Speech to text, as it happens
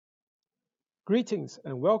Greetings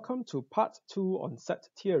and welcome to Part 2 on set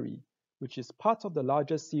theory, which is part of the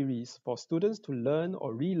larger series for students to learn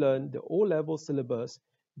or relearn the O-level syllabus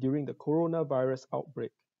during the coronavirus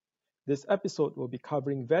outbreak. This episode will be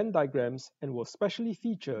covering Venn diagrams and will specially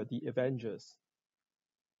feature the Avengers.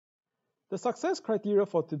 The success criteria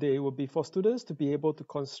for today will be for students to be able to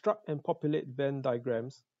construct and populate Venn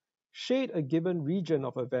diagrams, shade a given region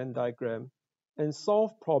of a Venn diagram, and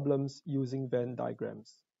solve problems using Venn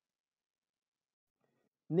diagrams.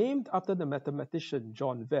 Named after the mathematician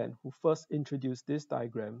John Venn, who first introduced this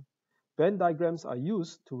diagram, Venn diagrams are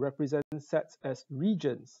used to represent sets as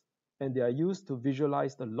regions, and they are used to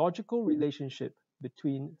visualize the logical relationship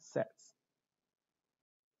between sets.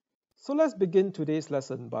 So let's begin today's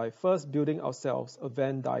lesson by first building ourselves a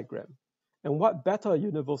Venn diagram. And what better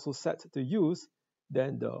universal set to use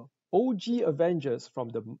than the OG Avengers from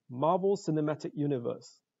the Marvel Cinematic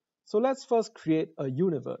Universe? So let's first create a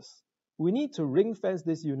universe. We need to ring fence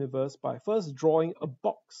this universe by first drawing a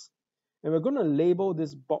box. And we're going to label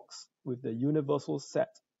this box with the universal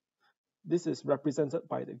set. This is represented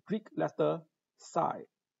by the Greek letter psi.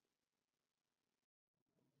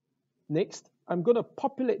 Next, I'm going to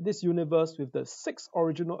populate this universe with the 6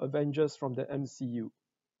 original Avengers from the MCU.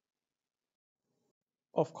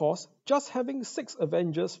 Of course, just having 6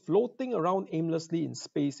 Avengers floating around aimlessly in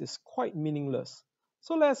space is quite meaningless.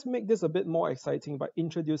 So let's make this a bit more exciting by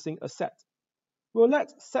introducing a set. We'll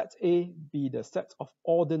let set A be the set of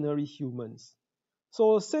ordinary humans.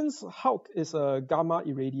 So since Hulk is a gamma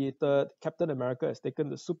irradiated, Captain America has taken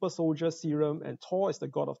the super soldier serum, and Thor is the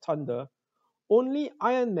god of thunder, only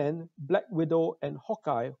Iron Man, Black Widow, and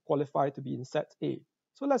Hawkeye qualify to be in set A.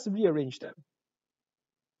 So let's rearrange them.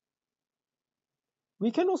 We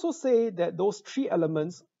can also say that those 3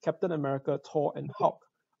 elements, Captain America, Thor, and Hulk,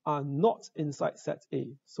 are not inside set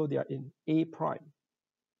A, so they are in A prime.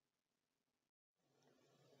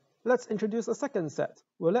 Let's introduce a second set.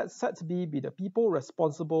 We'll let set B be the people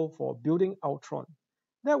responsible for building Ultron.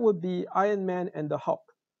 That would be Iron Man and the Hulk.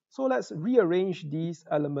 So let's rearrange these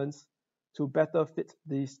elements to better fit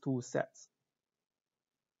these 2 sets.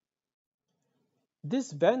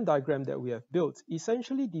 This Venn diagram that we have built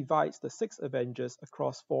essentially divides the 6 Avengers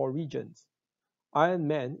across 4 regions. Iron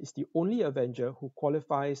Man is the only Avenger who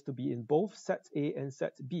qualifies to be in both set A and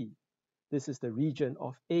set B. This is the region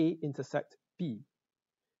of A intersect B.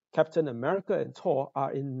 Captain America and Thor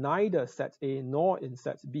are in neither set A nor in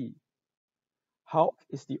set B. Hulk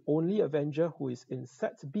is the only Avenger who is in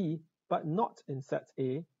set B but not in set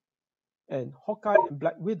A. And Hawkeye and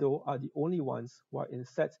Black Widow are the only ones who are in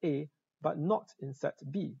set A but not in set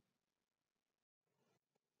B.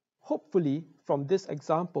 Hopefully, from this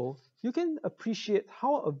example, you can appreciate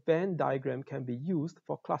how a Venn diagram can be used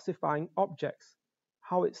for classifying objects,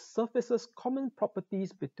 how it surfaces common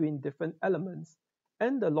properties between different elements,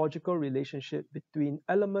 and the logical relationship between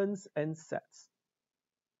elements and sets.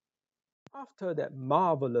 After that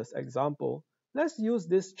marvelous example, let's use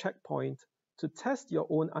this checkpoint to test your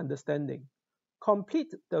own understanding.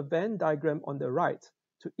 Complete the Venn diagram on the right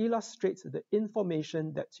to illustrate the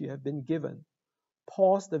information that you have been given.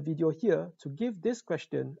 Pause the video here to give this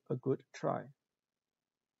question a good try.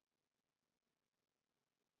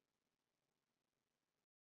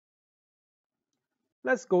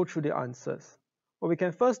 Let's go through the answers. What we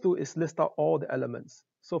can first do is list out all the elements.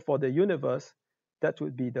 So for the universe, that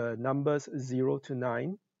would be the numbers 0 to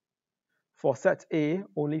 9. For set A,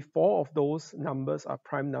 only 4 of those numbers are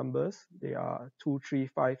prime numbers. They are 2, 3,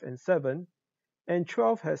 5, and 7. And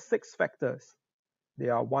 12 has 6 factors. They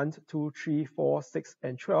are 1, 2, 3, 4, 6,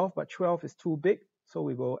 and 12, but 12 is too big, so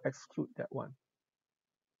we will exclude that one.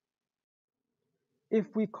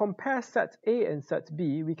 If we compare set A and set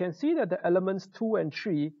B, we can see that the elements 2 and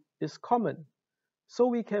 3 is common. So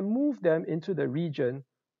we can move them into the region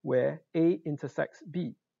where A intersects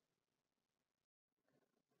B.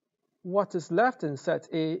 What is left in set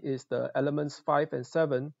A is the elements 5 and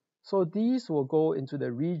 7, so these will go into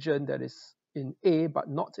the region that is in A but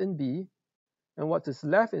not in B. And what is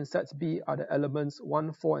left in set B are the elements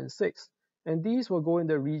 1, 4, and 6, and these will go in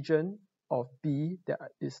the region of B that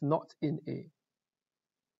is not in A.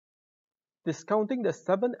 Discounting the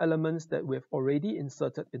 7 elements that we have already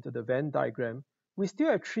inserted into the Venn diagram, we still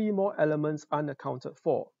have 3 more elements unaccounted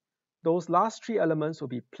for. Those last 3 elements will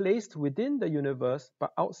be placed within the universe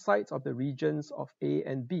but outside of the regions of A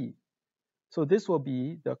and B. So this will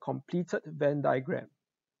be the completed Venn diagram.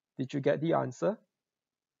 Did you get the answer?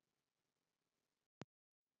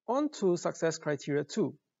 On to success criteria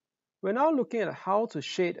 2. We're now looking at how to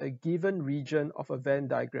shade a given region of a Venn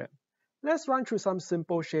diagram. Let's run through some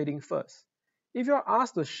simple shading first. If you are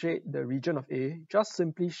asked to shade the region of A, just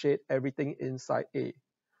simply shade everything inside A.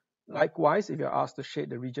 Likewise, if you are asked to shade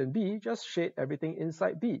the region B, just shade everything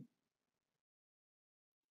inside B.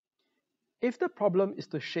 If the problem is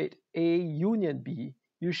to shade A union B,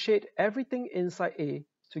 you shade everything inside A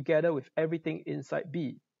together with everything inside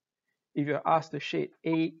B. If you're asked to shade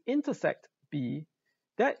A intersect B,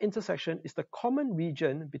 that intersection is the common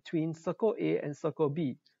region between circle A and circle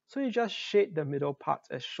B, so you just shade the middle part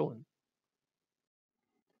as shown.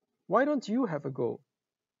 Why don't you have a go?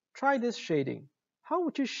 Try this shading. How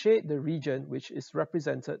would you shade the region which is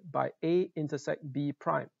represented by A intersect B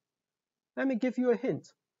prime? Let me give you a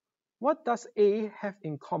hint. What does A have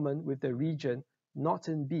in common with the region not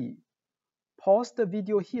in B? Pause the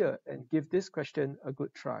video here and give this question a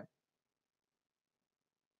good try.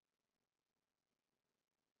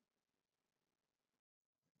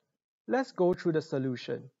 Let's go through the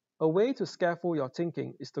solution. A way to scaffold your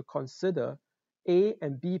thinking is to consider A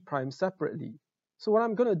and B prime separately. So what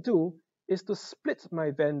I'm going to do is to split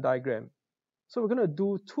my Venn diagram. So we're going to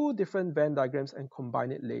do two different Venn diagrams and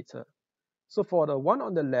combine it later. So for the one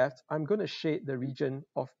on the left, I'm going to shade the region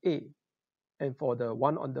of A. And for the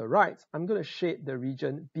one on the right, I'm going to shade the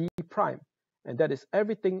region B prime. And that is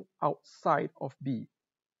everything outside of B.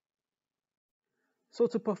 So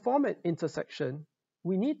to perform an intersection,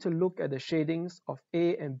 we need to look at the shadings of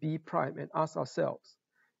A and B prime and ask ourselves,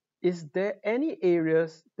 is there any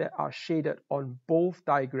areas that are shaded on both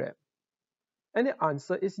diagrams? And the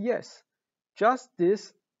answer is yes. Just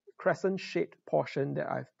this crescent-shaped portion that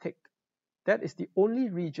I've ticked. That is the only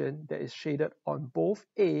region that is shaded on both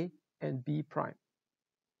A and B prime.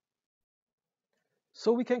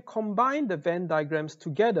 So we can combine the Venn diagrams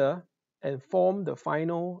together and form the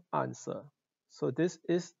final answer. So this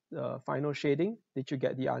is the final shading. Did you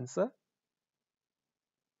get the answer?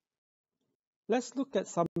 Let's look at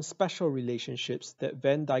some special relationships that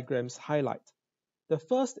Venn diagrams highlight. The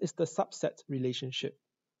first is the subset relationship.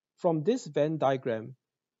 From this Venn diagram,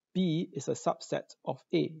 B is a subset of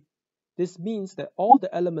A. This means that all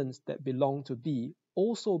the elements that belong to B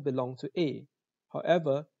also belong to A.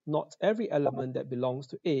 However, not every element that belongs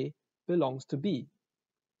to A belongs to B.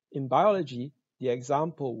 In biology, the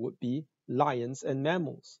example would be lions and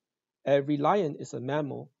mammals. Every lion is a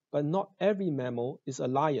mammal, but not every mammal is a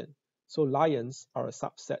lion, so lions are a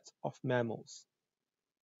subset of mammals.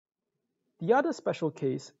 The other special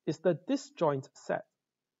case is the disjoint set.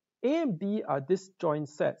 A and B are disjoint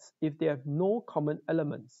sets if they have no common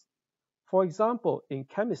elements. For example, in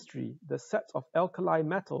chemistry, the set of alkali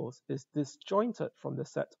metals is disjointed from the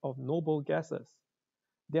set of noble gases.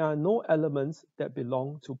 There are no elements that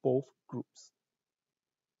belong to both groups.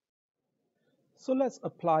 So let's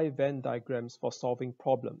apply Venn diagrams for solving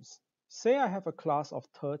problems. Say I have a class of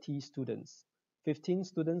 30 students. 15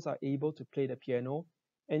 students are able to play the piano,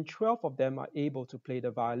 and 12 of them are able to play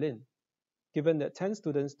the violin. Given that 10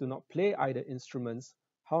 students do not play either instruments,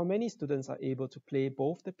 how many students are able to play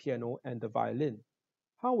both the piano and the violin?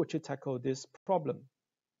 How would you tackle this problem?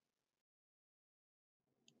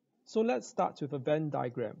 So let's start with a Venn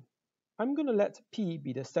diagram. I'm going to let P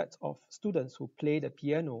be the set of students who play the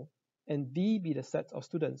piano and V be the set of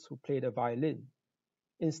students who play the violin.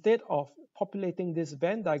 Instead of populating this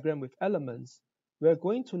Venn diagram with elements, we're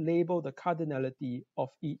going to label the cardinality of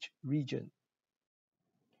each region.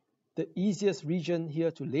 The easiest region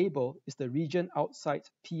here to label is the region outside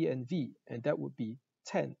P and V, and that would be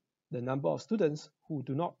 10, the number of students who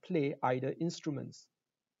do not play either instruments.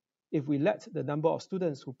 If we let the number of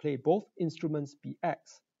students who play both instruments be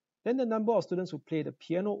x, then the number of students who play the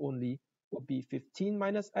piano only would be 15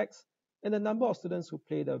 minus x, and the number of students who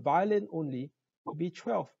play the violin only would be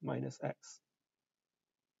 12 minus x.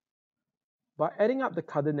 By adding up the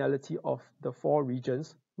cardinality of the four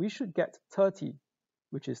regions, we should get 30,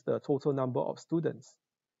 which is the total number of students.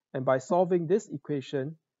 And by solving this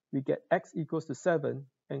equation, we get x equals to 7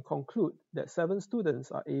 and conclude that 7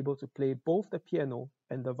 students are able to play both the piano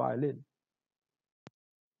and the violin.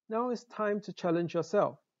 Now it's time to challenge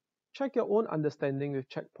yourself. Check your own understanding with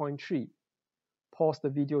checkpoint 3. Pause the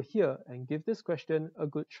video here and give this question a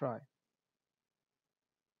good try.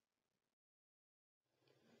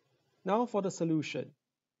 Now for the solution.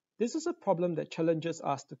 This is a problem that challenges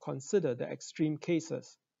us to consider the extreme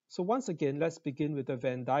cases. So once again, let's begin with the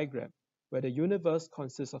Venn diagram, where the universe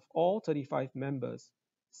consists of all 35 members.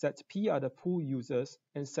 Set P are the pool users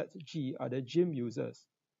and set G are the gym users.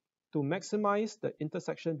 To maximize the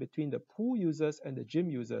intersection between the pool users and the gym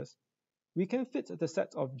users, we can fit the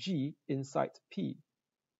set of G inside P.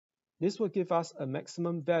 This will give us a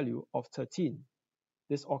maximum value of 13.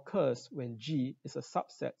 This occurs when G is a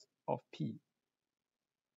subset of P.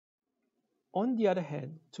 On the other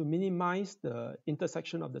hand, to minimize the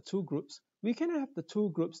intersection of the two groups, we can have the two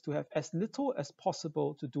groups to have as little as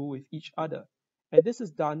possible to do with each other. And this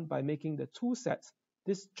is done by making the two sets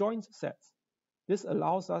disjoint sets. This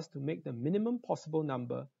allows us to make the minimum possible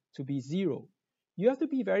number to be 0. You have to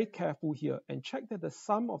be very careful here and check that the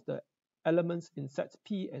sum of the elements in set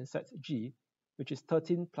P and set G, which is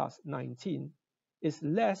 13 plus 19, is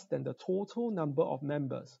less than the total number of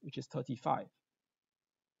members, which is 35.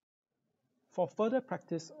 For further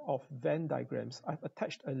practice of Venn diagrams, I've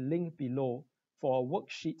attached a link below for a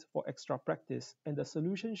worksheet for extra practice, and the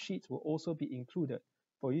solution sheet will also be included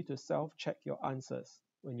for you to self-check your answers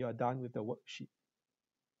when you are done with the worksheet.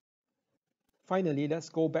 Finally, let's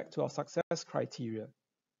go back to our success criteria.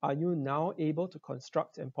 Are you now able to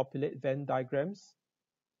construct and populate Venn diagrams?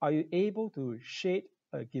 Are you able to shade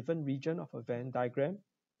a given region of a Venn diagram?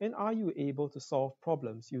 And are you able to solve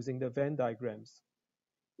problems using the Venn diagrams?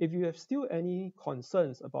 If you have still any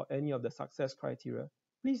concerns about any of the success criteria,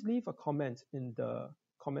 please leave a comment in the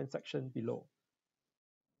comment section below.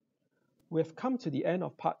 We have come to the end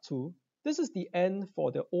of part 2. This is the end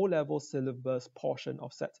for the O-level syllabus portion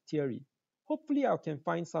of set theory. Hopefully I can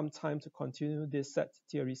find some time to continue this set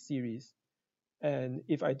theory series. And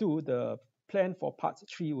if I do, the plan for part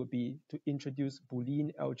 3 would be to introduce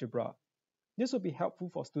Boolean algebra. This will be helpful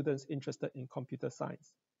for students interested in computer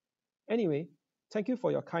science. Anyway, thank you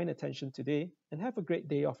for your kind attention today and have a great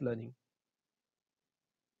day of learning.